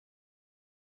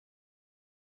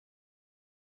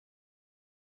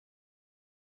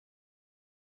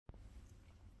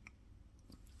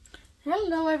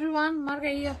Hello everyone,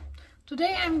 Marga here.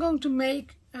 Today I'm going to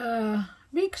make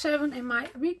week 7 in my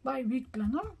week by week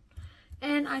planner.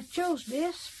 And I chose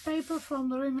this paper from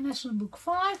the Reminiscence book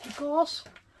 5 because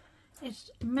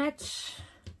it's match.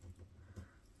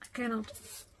 I cannot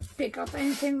pick up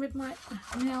anything with my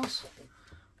nails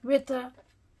with the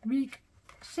week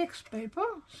 6 paper.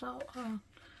 So I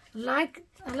like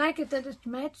it that it's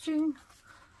matching.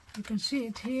 You can see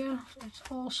it here. It's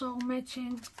also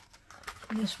matching.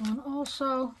 This one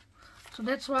also, so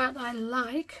that's what I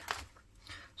like.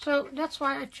 So that's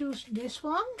why I choose this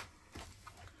one.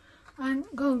 I'm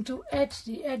going to edge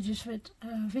the edges with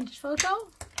vintage photo.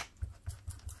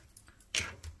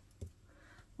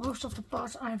 Most of the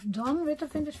parts I've done with the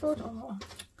vintage photo.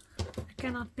 I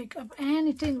cannot pick up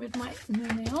anything with my new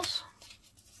nails,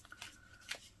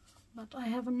 but I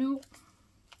have a new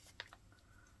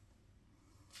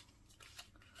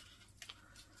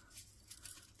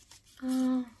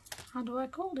how do I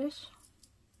call this?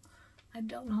 I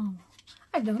don't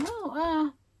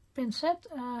know. Pincet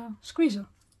squeezer.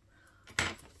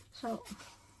 So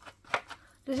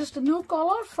this is the new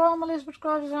color from Elizabeth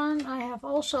Craft Design. I have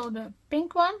also the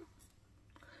pink one,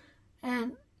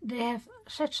 and they have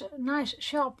such nice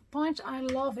sharp points. I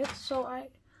love it. So I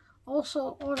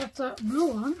also ordered the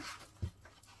blue one.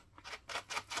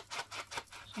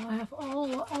 So I have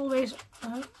always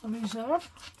a reserve.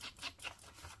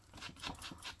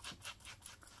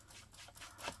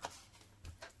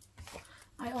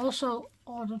 I also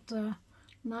ordered the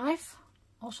knife,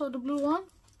 also the blue one.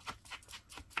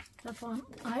 That one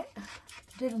I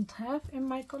didn't have in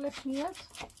my collection yet.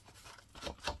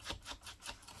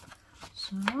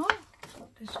 So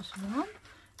this is one.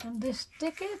 And this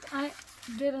ticket I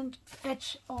didn't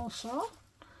etch also.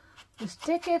 This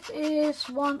ticket is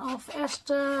one of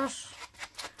Esther's.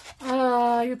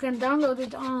 You can download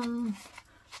it on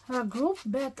her group,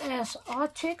 Badass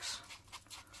Art Chicks.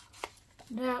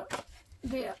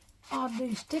 There are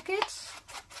these tickets,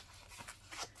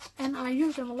 and I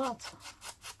use them a lot.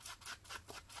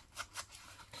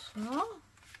 So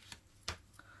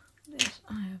this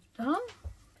I have done.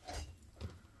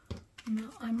 Now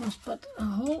I must put a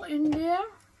hole in there.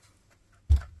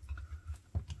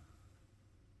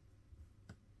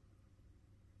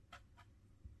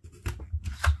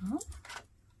 So,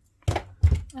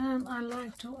 and I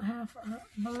like to have a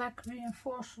black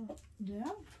reinforcer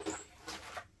there.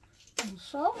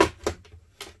 Also,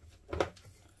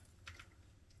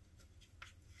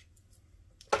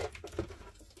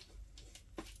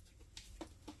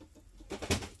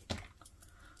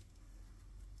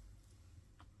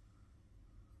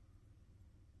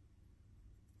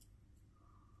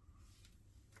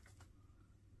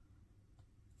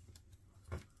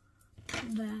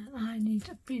 then I need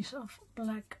a piece of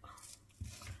black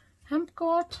hemp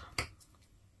cord.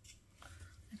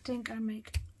 I think I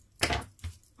make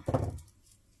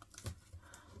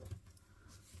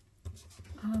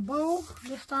a bow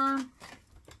this time.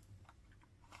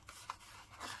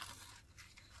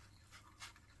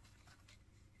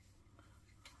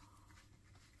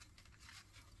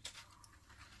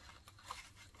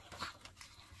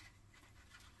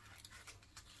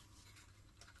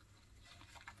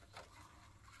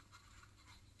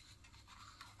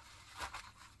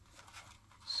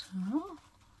 So,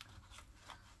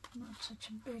 not such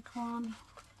a big one.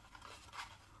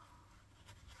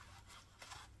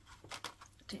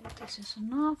 I think this is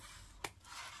enough.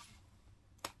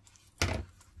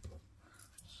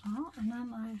 So, and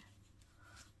then I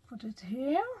put it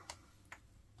here.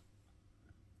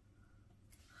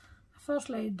 I first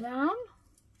lay it down.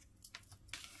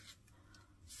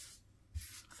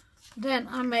 Then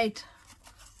I made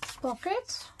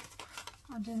pockets.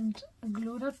 I didn't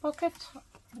glue that pocket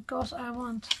because I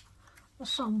want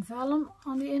some vellum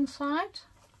on the inside.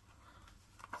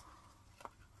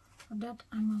 That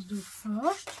I must do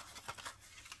first.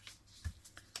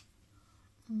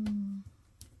 I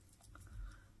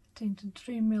think the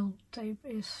 3mm tape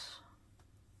is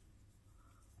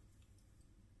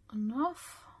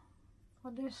enough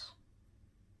for this.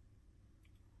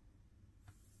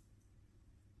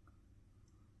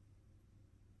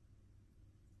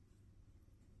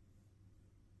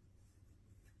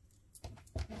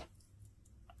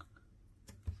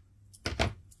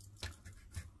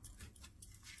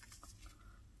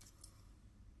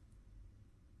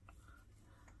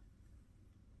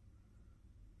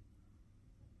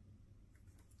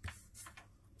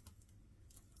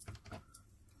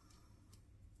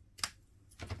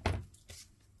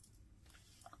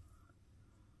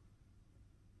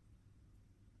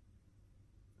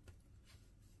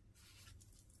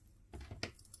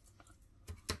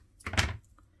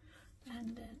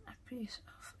 piece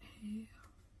of here.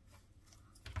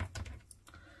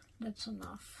 That's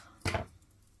enough.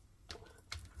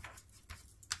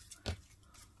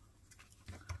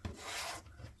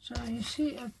 So you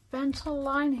see a pencil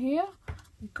line here,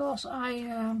 because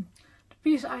the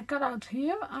piece I cut out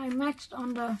here I matched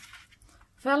on the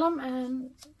vellum and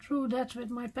drew that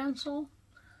with my pencil.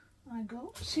 I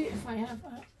go see if I have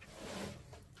a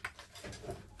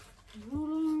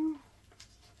ruler.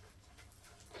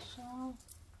 So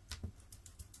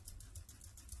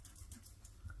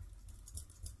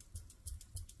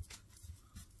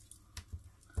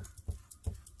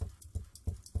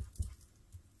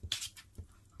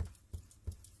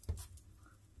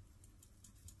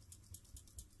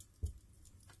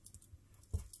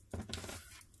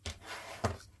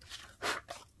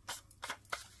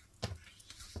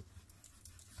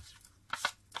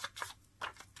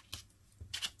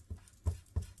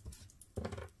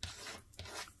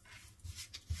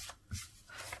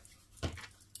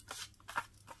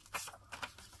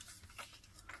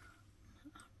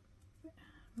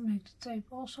make the tape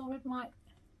also with my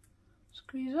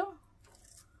squeezer.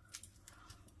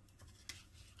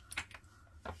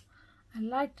 I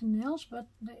like the nails, but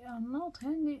they are not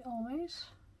handy always.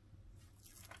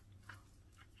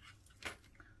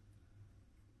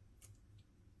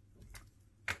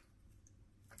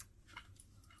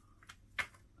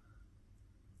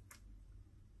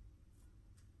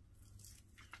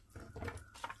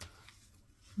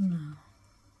 No.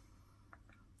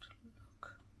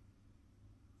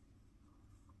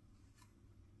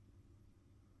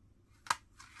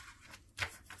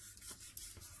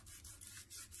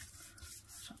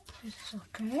 This is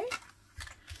okay.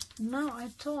 Now I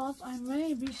thought I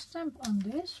maybe stamp on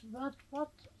this, but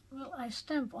what will I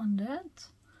stamp on that?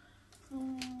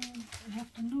 I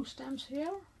have the new stamps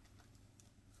here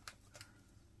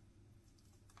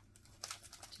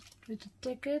with the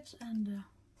tickets, and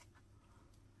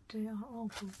they are all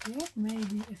too big.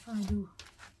 Maybe if I do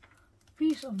a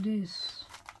piece of this,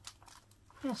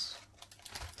 yes,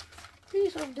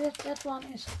 piece of this, that one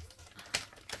is,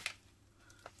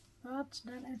 but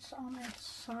then it's on its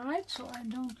side, so I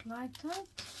don't like that.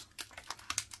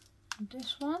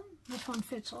 This one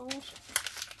fits also.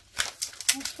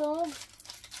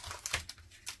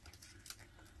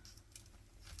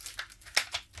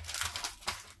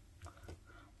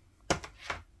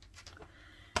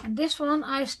 And this one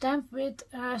I stamp with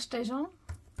Stays On.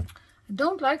 I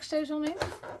don't like Stays On ink,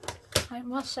 I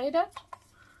must say that,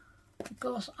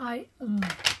 because I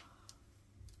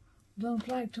don't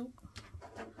like to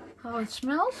how it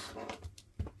smells.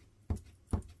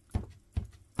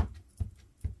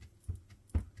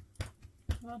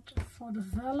 But for the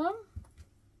vellum,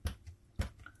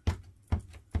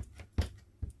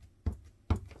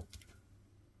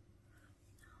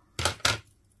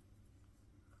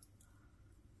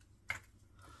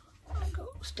 I go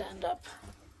stand up,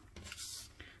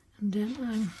 and then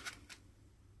I'm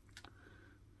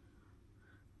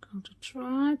going to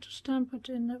try to stamp it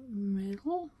in the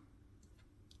middle.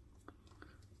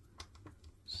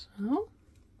 So,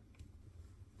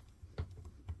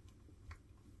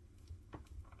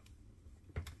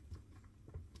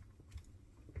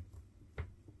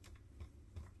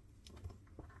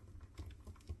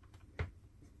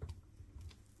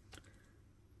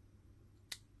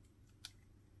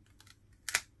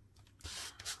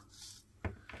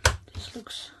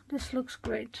 this looks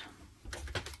great.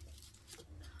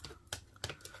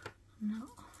 Now,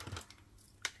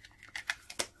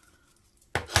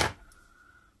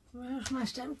 where's my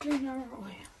stamp cleaner? Oh,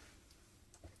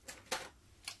 yeah.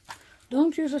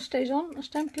 Don't use a Stays On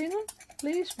stamp cleaner,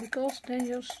 please, because then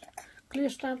your clear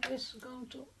stamp is going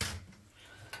to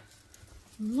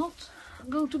not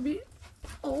going to be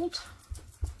old.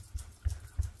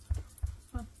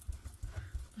 But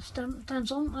the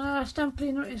stamp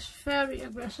cleaner is very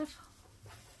aggressive.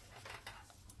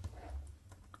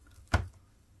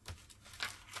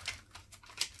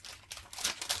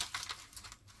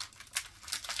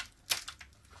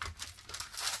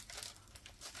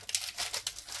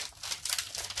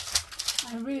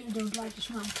 I really don't like the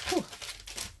smell. Whew.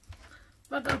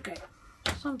 But okay,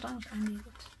 sometimes I need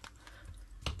it.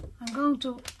 I'm going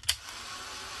to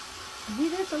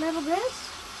beat it a little bit.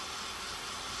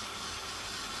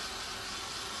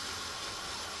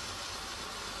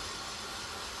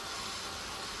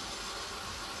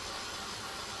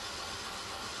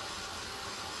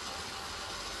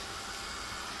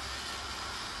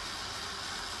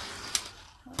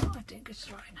 Oh, I think it's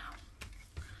dry now.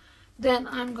 Then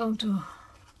I'm going to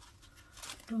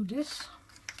do this.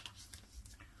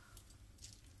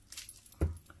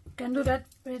 can do that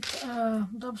with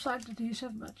double-sided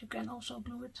adhesive, but you can also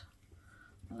glue it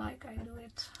like I do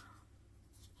it.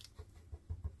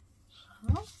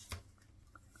 So.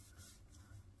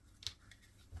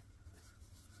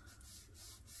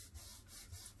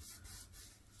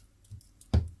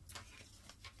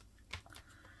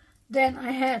 Then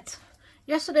I had,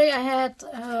 yesterday I had,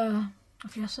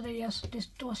 of yesterday, yes, this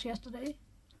was yesterday.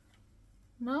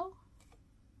 No,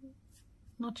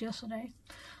 not yesterday.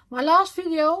 My last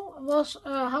video was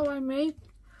how I made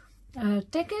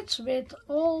tickets with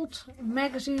old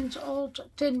magazines, old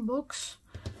tin books.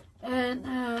 And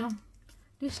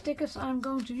these tickets I'm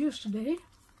going to use today.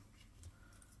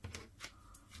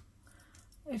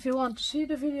 If you want to see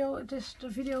the video, it is the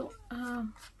video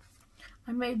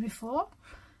I made before.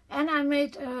 And I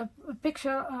made a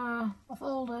picture of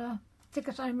all the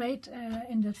tickets I made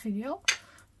in that video.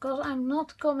 Because I'm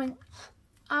not coming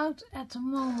out at the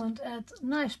moment at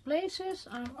nice places.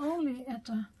 I'm only at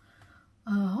the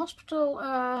hospital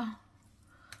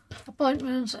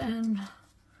appointments, and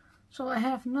so I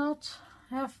have not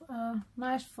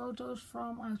nice photos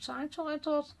from outside. So I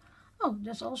thought, oh,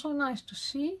 that's also nice to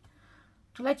see,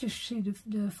 to let you see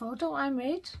the photo I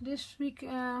made this week,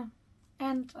 and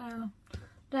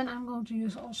then I'm going to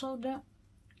use also the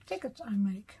tickets I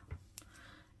make.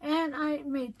 And I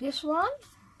made this one.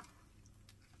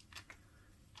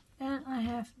 And I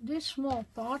have this small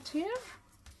part here.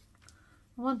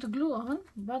 I want to glue on,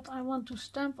 but I want to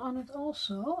stamp on it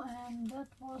also. And that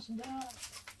was the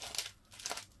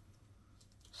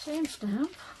same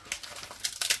stamp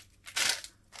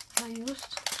I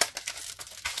used.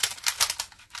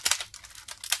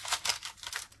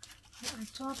 I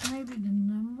thought maybe the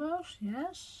numbers,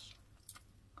 yes.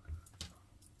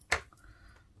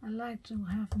 I like to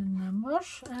have the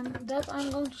numbers, and that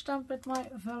I'm going to stamp with my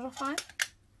Verify.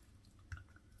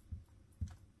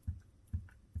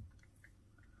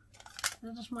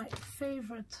 That is my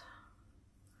favorite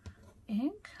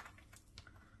ink.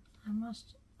 I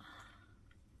must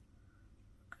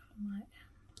cover my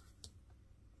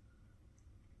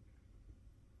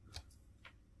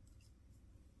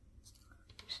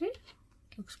see?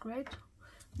 Looks great.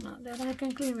 Now that I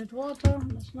can clean with water,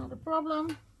 that's not a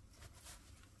problem.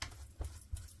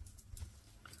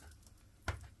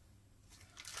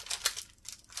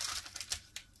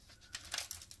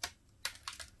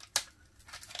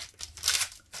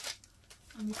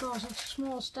 And because it's a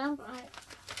small stamp, I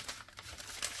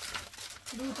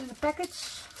do it in a package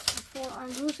before I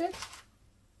use it.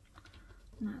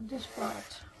 Now this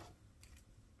part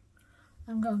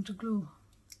I'm going to glue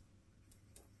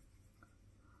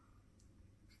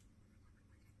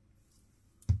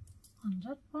on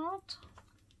that part.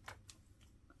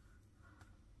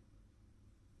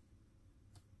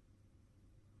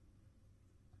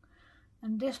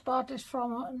 And this part is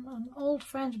from an old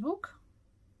French book,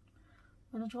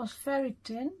 but it was very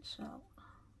thin, so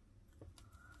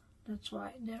that's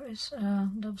why there is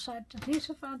double-sided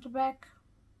adhesive at the back.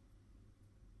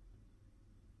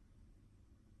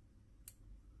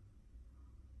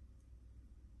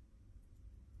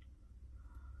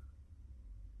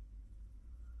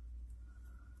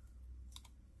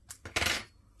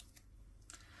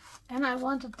 And I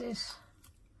wanted this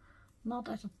not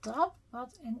at the top,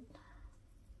 but in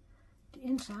the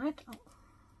inside. Oh,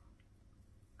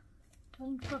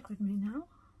 doesn't work with me now.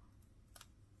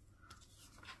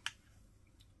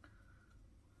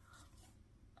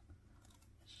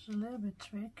 It's a little bit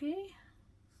tricky.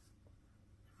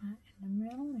 In the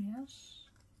middle, yes.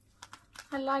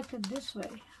 I like it this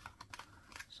way.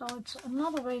 So it's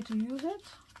another way to use it.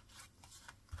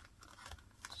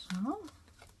 So.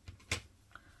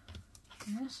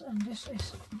 Yes, and this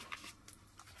is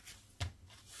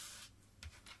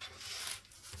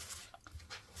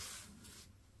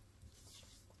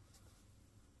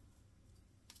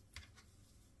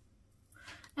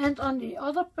and on the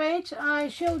other page I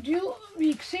showed you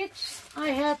week 6 I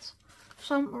had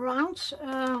some rounds,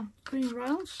 green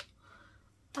rounds.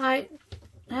 I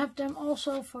have them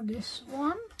also for this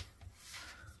one,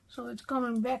 so it's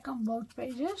coming back on both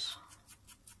pages.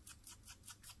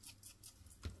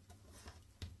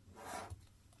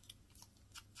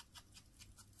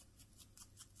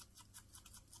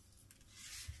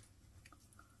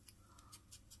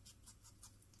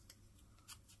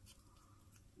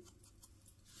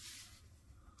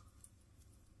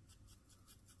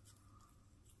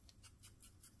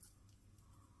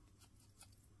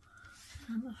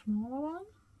 And a smaller one.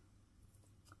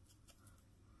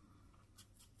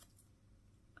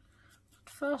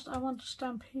 But first I want to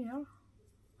stamp here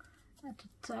at the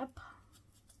top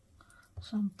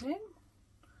something.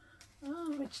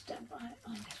 Which stamp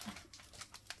on this one?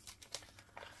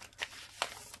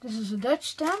 This is a Dutch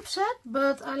stamp set,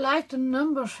 but I like the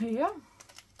numbers here.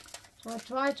 So I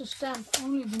try to stamp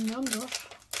only the numbers.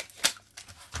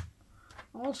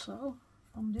 Also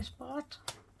from this part.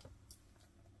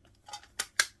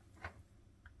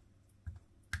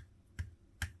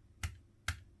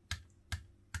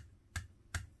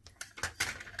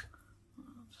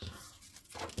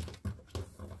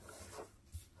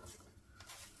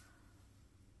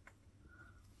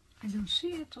 I don't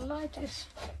see it, the light is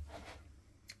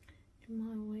in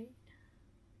my way.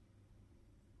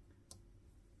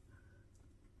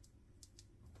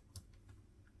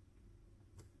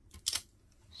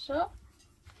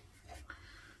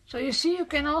 So you see, you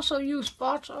can also use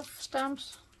parts of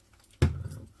stamps.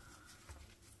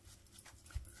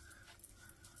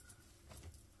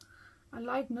 I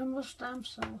like number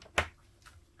stamps, so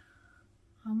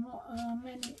how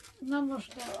many numbers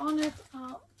there on it,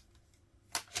 I'm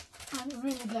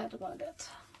really glad about that.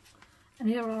 And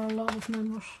here are a lot of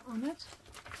numbers on it.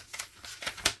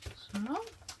 So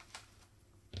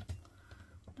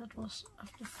that was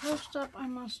the first step I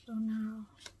must do now.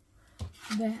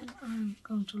 Then I'm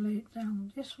going to lay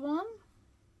down this one.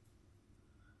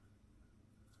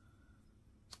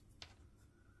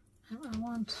 And I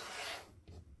want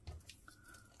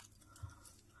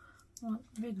one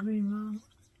big green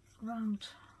round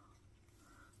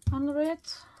under it.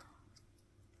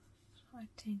 So I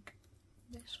think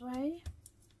this way.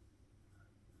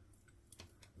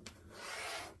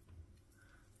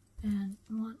 And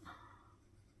one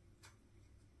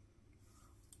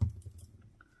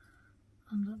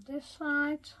under this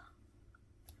side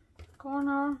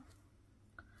corner.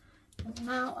 And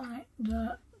now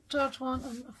the third one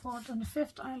and the fourth and the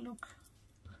fifth I look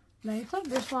later.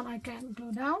 This one I can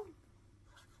glue down.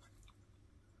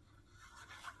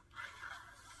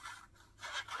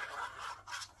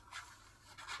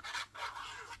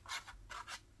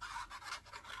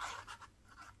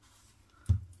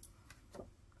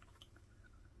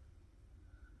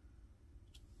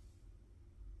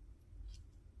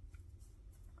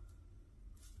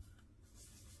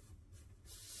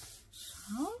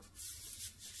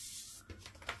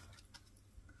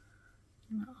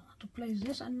 Now to place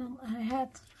this, and then I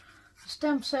had the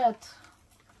stamp set.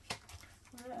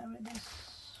 Where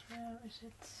is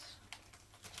it?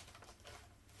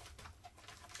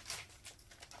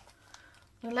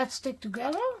 The Let's Stick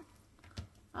Together.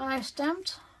 I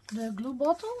stamped the glue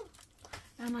bottle,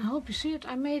 and I hope you see it.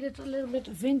 I made it a little bit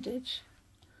vintage.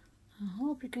 I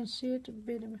hope you can see it a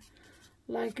bit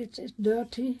like it's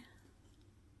dirty.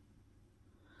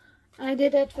 I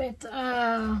did it with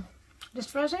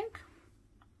distress ink,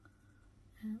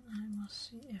 and I must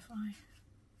see if I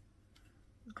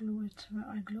glue it where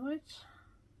I glue it.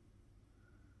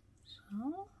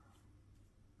 So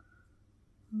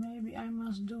maybe I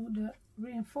must do the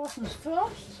reinforcements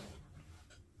first.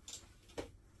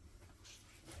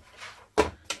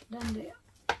 Then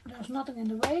there's nothing in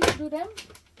the way to do them.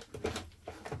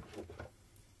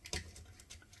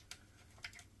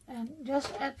 And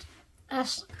just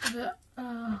as the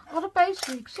other page,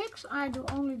 week 6, I do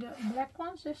only the black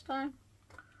ones this time.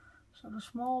 So the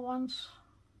small ones.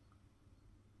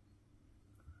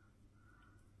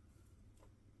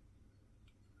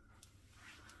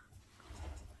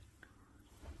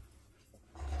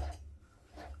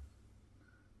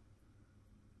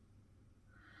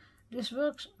 This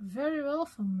works very well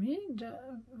for me,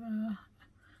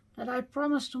 that I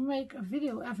promised to make a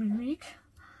video every week.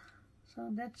 So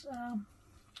that's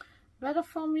better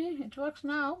for me. It works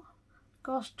now,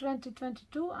 because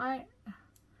 2022 I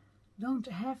don't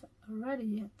have ready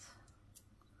yet.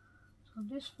 So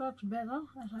this works better.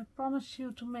 As I promised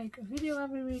you to make a video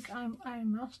every week, I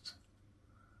must.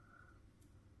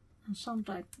 And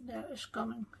sometimes there is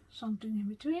coming something in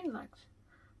between, like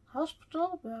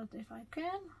hospital, but if I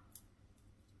can,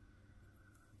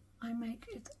 I make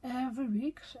it every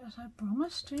week, as I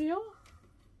promised to you.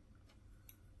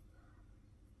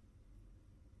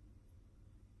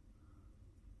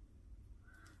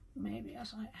 Maybe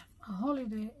as I have a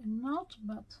holiday, not,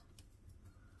 but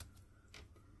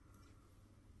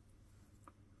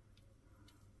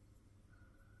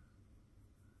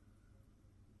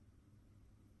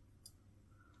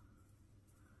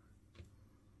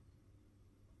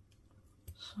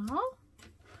so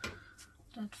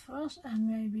that first, and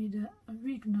maybe the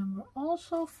week number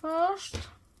also first. I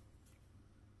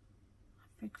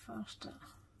pick first the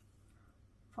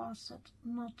parts that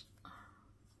not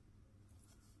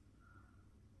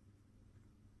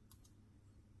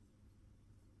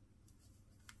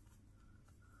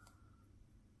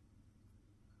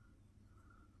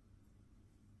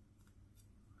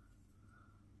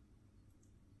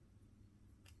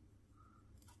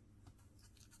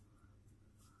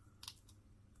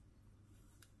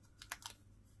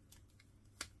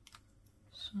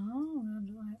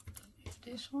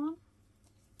this one.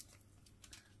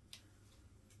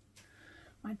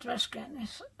 My trash can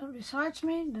is besides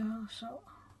me, though, so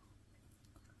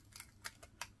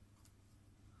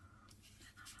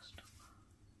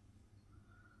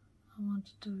I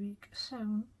wanted the week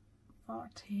 7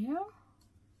 part here.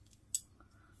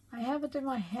 I have it in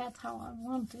my head how I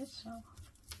want it, so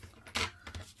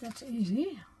that's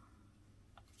easy.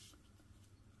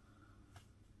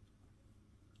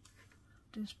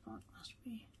 This part must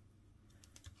be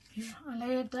here. I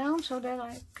lay it down so that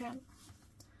I can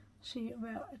see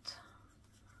where it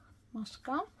must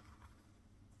come.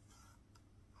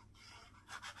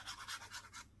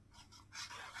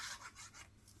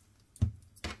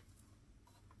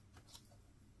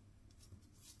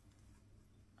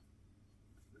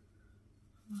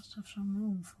 Must have some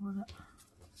room for the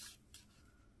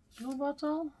glue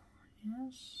bottle.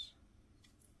 Yes.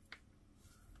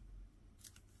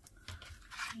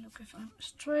 Look if I'm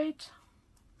straight.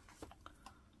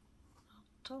 Not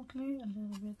totally, a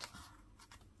little bit.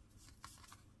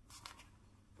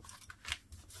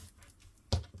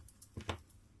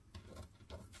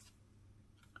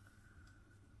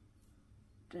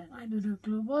 Then I do the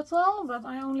glue bottle, but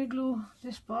I only glue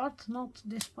this part, not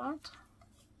this part.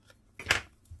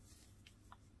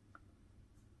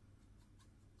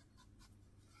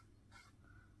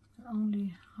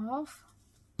 Only half.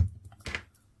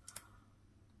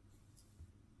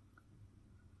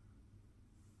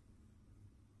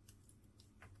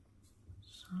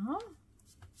 So.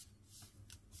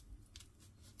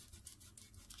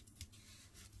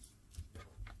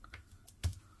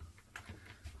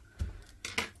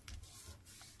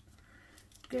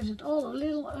 Gives it all a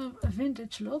little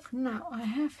vintage look. Now I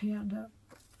have here the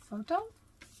photo,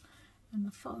 and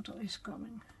the photo is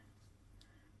coming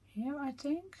here, I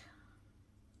think.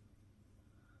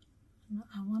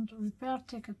 I want a repair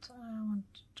ticket, I want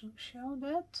to show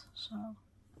that, so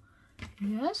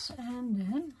yes, and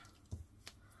then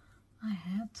I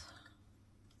had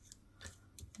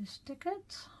this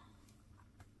ticket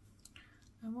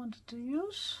I wanted to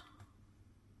use,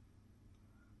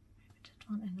 maybe that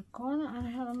one in the corner, and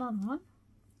I had another one,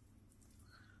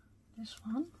 this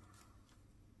one,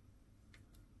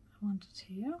 I want it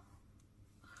here,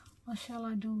 or shall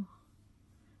I do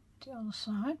the other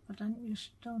side, but then you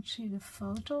don't see the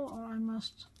photo, or I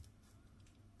must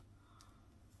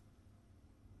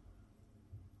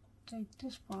take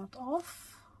this part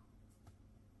off.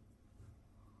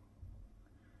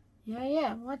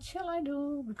 Yeah, what shall I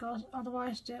do? Because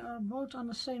otherwise they are both on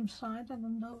the same side and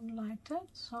I don't like that,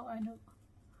 so I do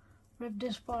rip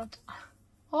this part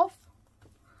off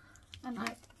and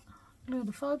I glue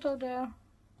the photo there.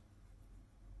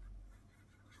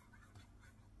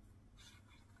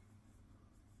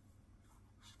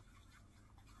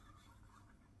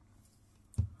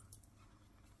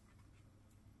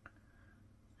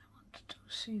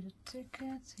 See the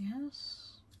ticket,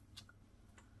 yes.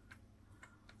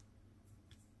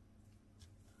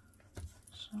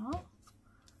 So, have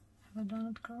I done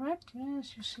it correct?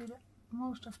 Yes, you see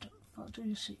most of the photo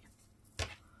you see.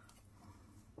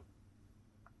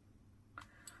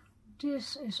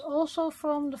 This is also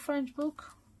from the French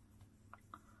book.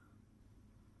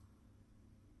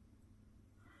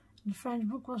 The French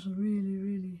book was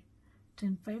really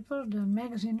thin paper. The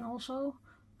magazine also,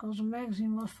 because the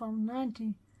magazine was from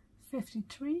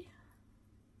 1953,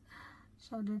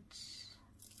 so it's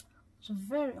a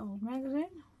very old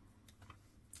magazine.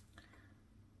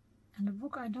 And the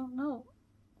book, I don't know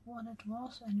what it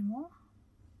was anymore.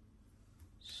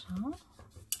 So,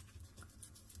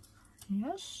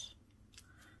 yes,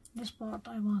 this part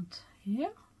I want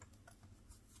here.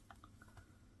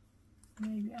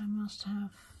 Maybe I must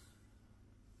have,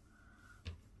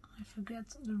 I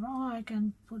forget the wrong, I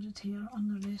can put it here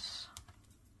under this.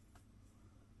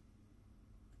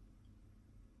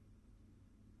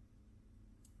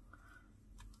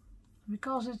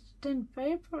 Because it's thin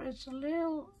paper, it's a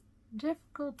little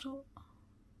difficult to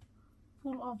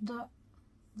pull off the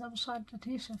double-sided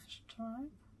adhesive stripe.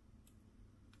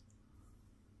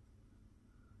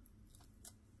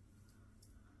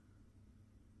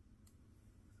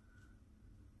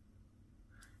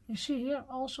 You see here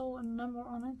also a number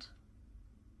on it.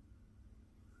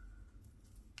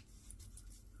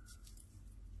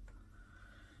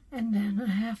 And then I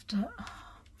have the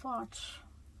parts.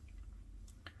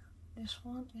 This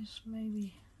one is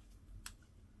maybe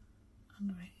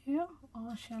under here,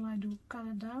 or shall I cut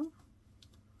it down?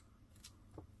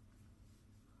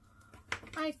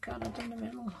 I cut it in the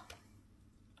middle.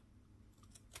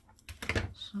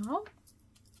 So.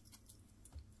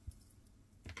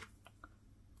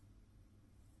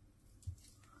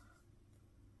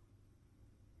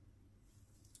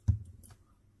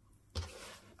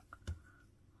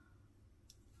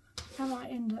 am I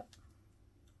in the...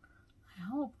 I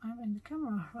hope I'm in the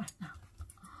camera right now.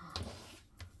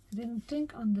 I didn't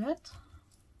think on that.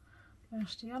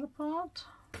 Where's the other part?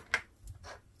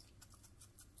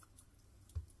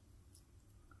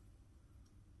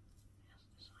 Yes,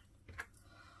 this side.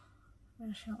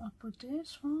 Where shall I put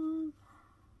this one?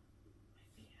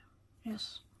 Maybe here.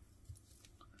 Yes.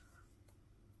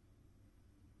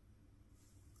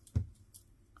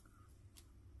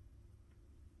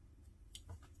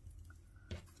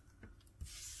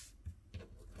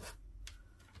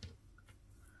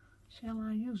 Shall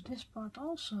I use this part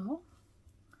also?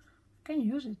 I can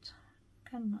use it.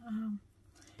 You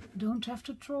don't have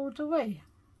to throw it away.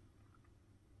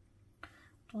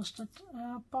 It was that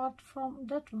part from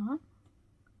that one.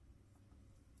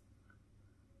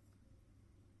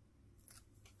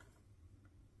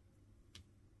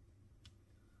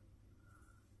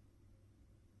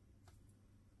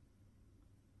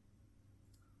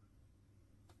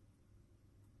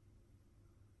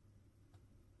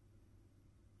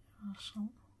 Also,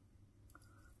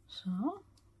 so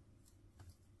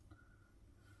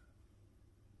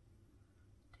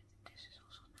this is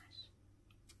also nice.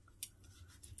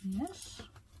 Yes.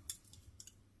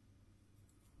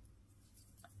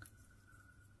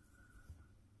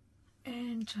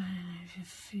 And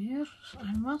here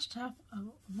I must have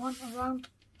one around,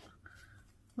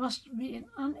 must be an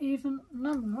uneven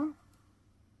number.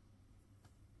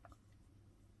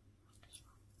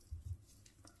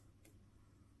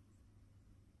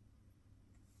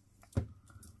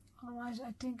 Otherwise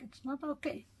I think it's not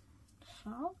okay.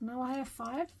 So now I have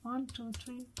 5. 1, 2,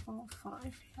 3, 4,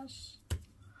 5. Yes,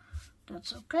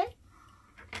 that's okay.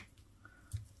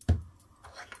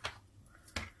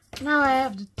 Now I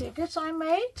have the tickets I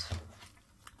made,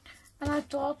 and I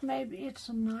thought maybe it's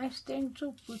a nice thing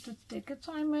to put the tickets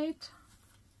I made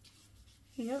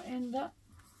here in the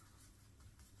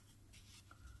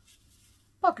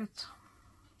pocket.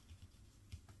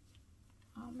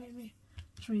 Oh, maybe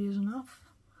 3 is enough.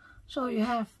 So you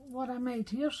have what I made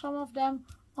here, some of them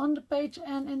on the page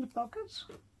and in the pockets.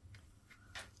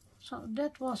 So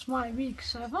that was my week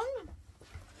 7.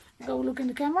 Go look in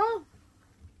the camera.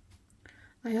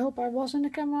 I hope I was in the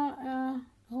camera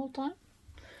the whole time.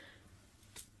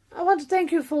 I want to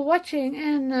thank you for watching,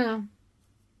 and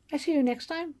I see you next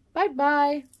time. Bye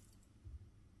bye.